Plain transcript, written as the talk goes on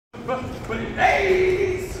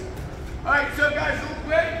All right, so guys, real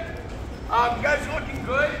quick, you guys are looking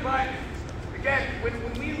good, but again, when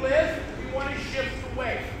we lift, we want to shift the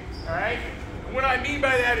weight, all right? And what I mean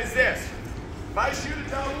by that is this. If I shoot a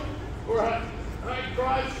double or a high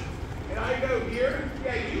crunch and I go here,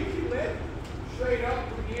 yeah, you can lift straight up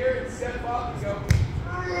from here and step up and go,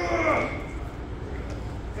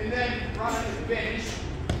 and then run and finish,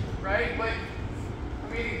 right? But,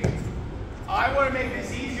 I mean, I want to make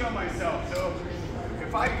this easy on myself, so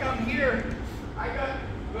if I come here, I got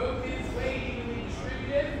both ends weight evenly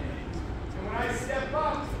distributed, and when I step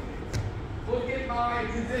up, look at my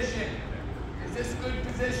position. Is this good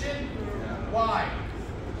position? Why?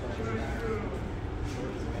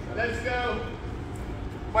 Let's go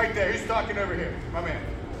right there. Who's talking over here? My man.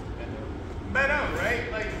 Bend over,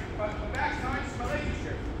 right? Like, my back's not, my legs are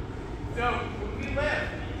straight. So, when we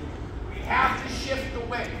lift, we have to shift the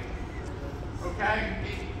weight. Okay?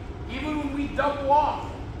 Even when we double off,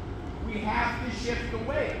 we have to shift the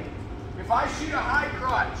weight. If I shoot a high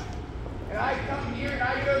crotch, and I come here and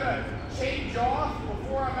I go to change off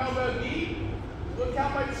before I'm elbow deep, look how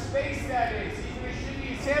much space that is. He's going to shimmy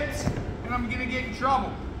his hips, and I'm going to get in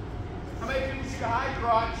trouble. How many people shoot a high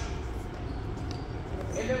crotch,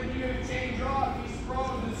 and then when you go to change off, he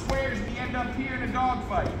sprawls and swears and you end up here in a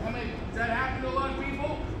dogfight? How many? Does that happen to a lot of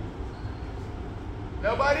people?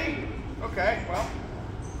 Nobody? Okay, well,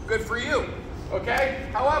 good for you. Okay?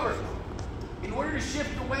 However, in order to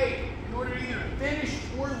shift the weight, in order to either finish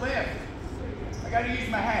or lift, I got to use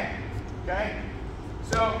my head. Okay?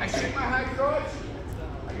 So I shoot my high crotch,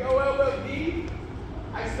 I go elbow deep,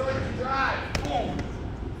 I start to drive. Boom.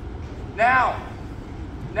 Now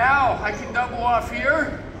I can double off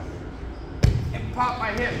here and pop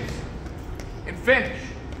my hips and finish.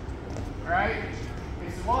 All right?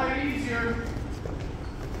 It's a lot easier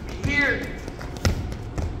to be here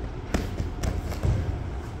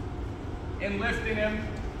and lifting him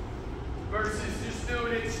versus just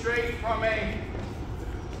doing it straight from a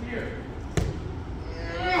here.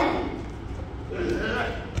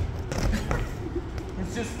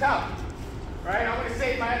 It's just tough, right? I want to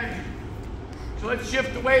save my energy. So let's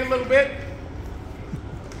shift the weight a little bit.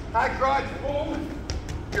 High crotch, boom,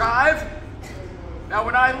 drive. Now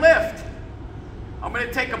when I lift, I'm going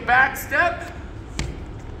to take a back step.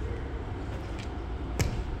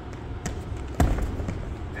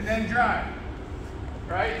 And then drive,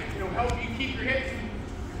 right? It'll help you keep your hips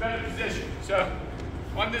in a better position. So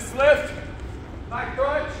on this lift, high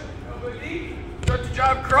crotch, elbow deep, start to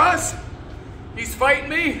drive across. He's fighting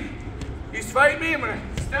me. He's fighting me. I'm going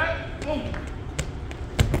to step, boom.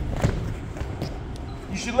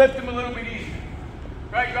 You should lift him a little bit easier.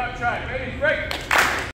 Right, go out and try it. Ready? Break.